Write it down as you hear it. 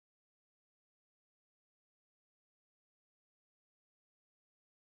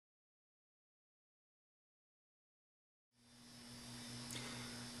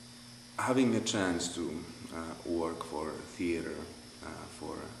Having a chance to work for theater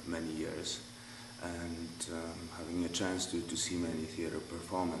for many years and having a chance to see many theater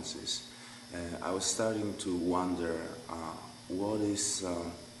performances, I was starting to wonder what is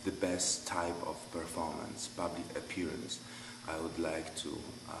the best type of performance, public appearance, I would like to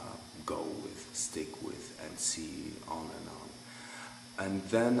go with, stick with, and see on and on. And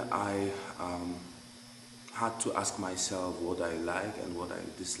then I had to ask myself what I like and what I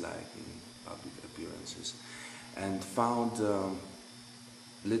dislike in public appearances, and found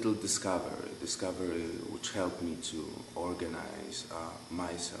little discovery which helped me to organize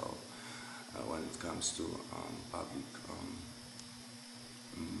myself when it comes to public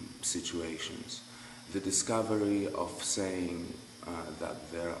situations. The discovery of saying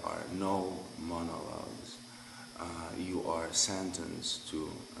that there are no monologues, you are sentenced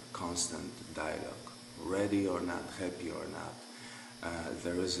to a constant dialogue. Ready or not, happy or not,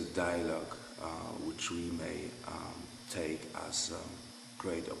 there is a dialogue which we may take as a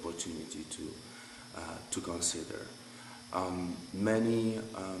great opportunity to consider. Many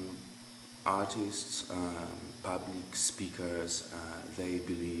artists, public speakers, they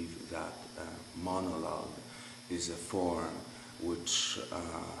believe that monologue is a form which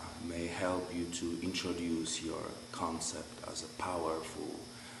may help you to introduce your concept as a powerful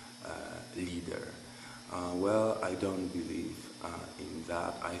leader. Well, I don't believe in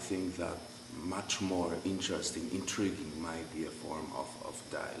that. I think that much more interesting, intriguing might be a form of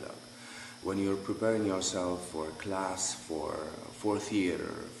dialogue. When you're preparing yourself for a class, for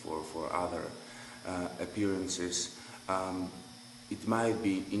theater, for other appearances, it might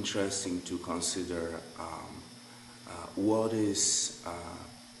be interesting to consider what is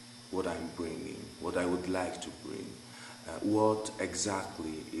what I'm bringing, what I would like to bring. What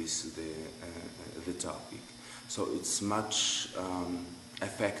exactly is the topic? So it's much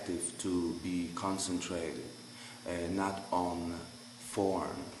effective to be concentrated not on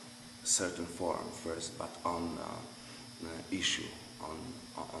form, certain form first, but on issue,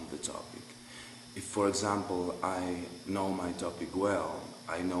 on the topic. If, for example, I know my topic well,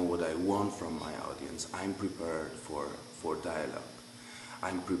 I know what I want from my audience, I'm prepared for dialogue.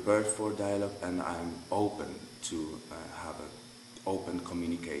 I'm prepared for dialogue, and I'm open to have an open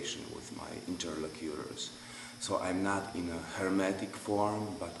communication with my interlocutors. So I'm not in a hermetic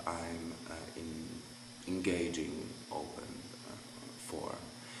form, but I'm in engaging open form.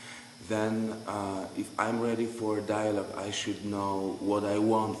 Then, if I'm ready for dialogue, I should know what I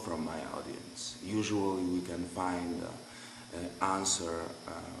want from my audience. Usually we can find an answer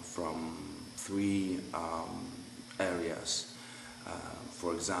from three areas.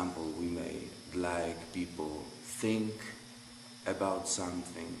 For example, we may like people think about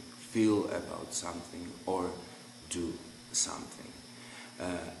something, feel about something, or do something.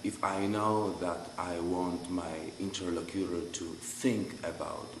 If I know that I want my interlocutor to think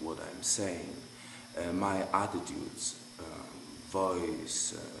about what I'm saying, my attitudes,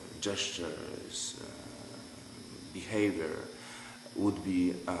 voice, gestures, behavior would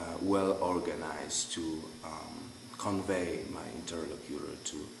be well organized to convey my interlocutor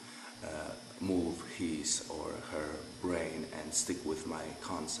to move his or her brain and stick with my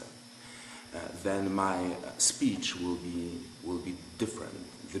concept. Then my speech will be different.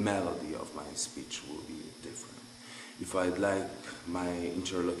 The melody of my speech will be different. If I'd like my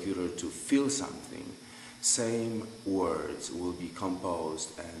interlocutor to feel something, same words will be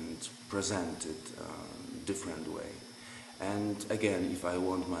composed and presented different way. And again, if I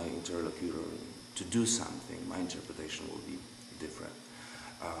want my interlocutor to do something, my interpretation will be different.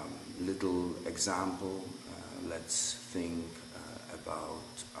 Little example, let's think about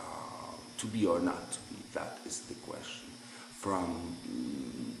to be or not to be, that is the question, from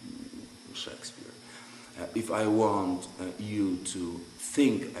Shakespeare. If I want you to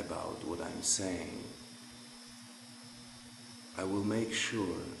think about what I'm saying, I will make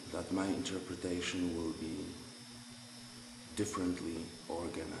sure that my interpretation will be differently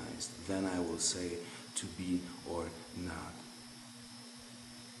organized. Then I will say to be or not.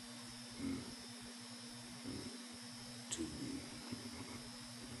 To be.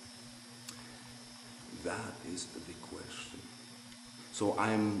 That is the big question. So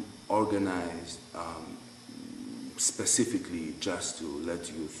I'm organized specifically just to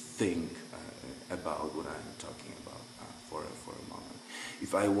let you think about what I'm talking about for a moment.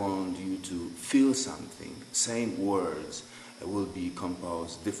 If I want you to feel something, same words will be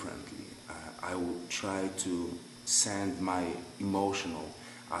composed differently. I will try to send my emotional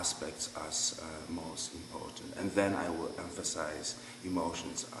aspects as most important, and then I will emphasize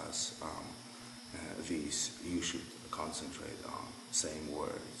emotions as these you should concentrate on, same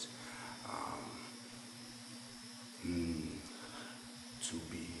words. To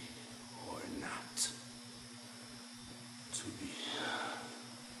be or not to be?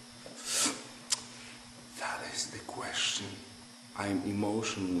 That is the question. I'm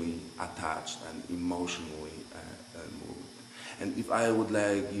emotionally attached and emotionally moved. And if I would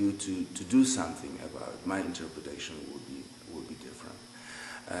like you to do something about it, my interpretation would be different.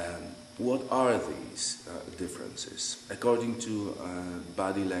 What are these differences? According to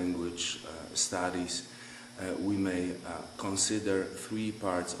body language studies, we may consider three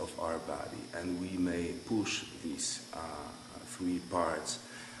parts of our body, and we may push these three parts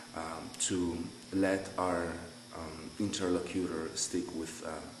to let our interlocutor stick with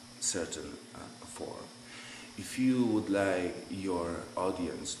a certain form. If you would like your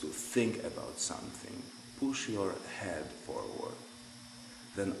audience to think about something, push your head forward.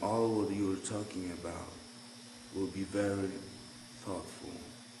 Then all what you're talking about will be very thoughtful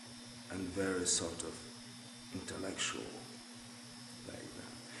and very sort of intellectual, like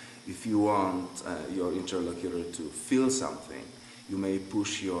that. If you want your interlocutor to feel something, you may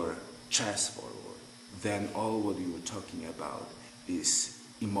push your chest forward. Then all what you are talking about is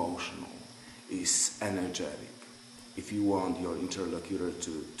emotional, is energetic. If you want your interlocutor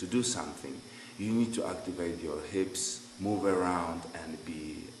to do something, you need to activate your hips, move around, and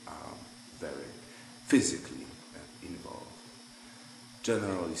be very physically involved.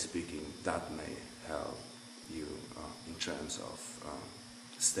 Generally speaking, that may help you in terms of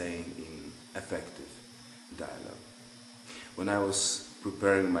staying in effective dialogue. When I was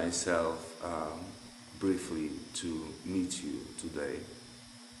preparing myself briefly to meet you today,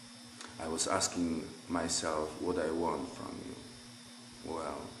 I was asking myself what I want from you.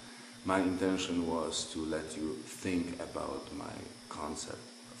 Well, my intention was to let you think about my concept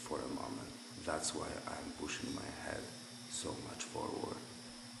for a moment. That's why I'm pushing my head so much forward.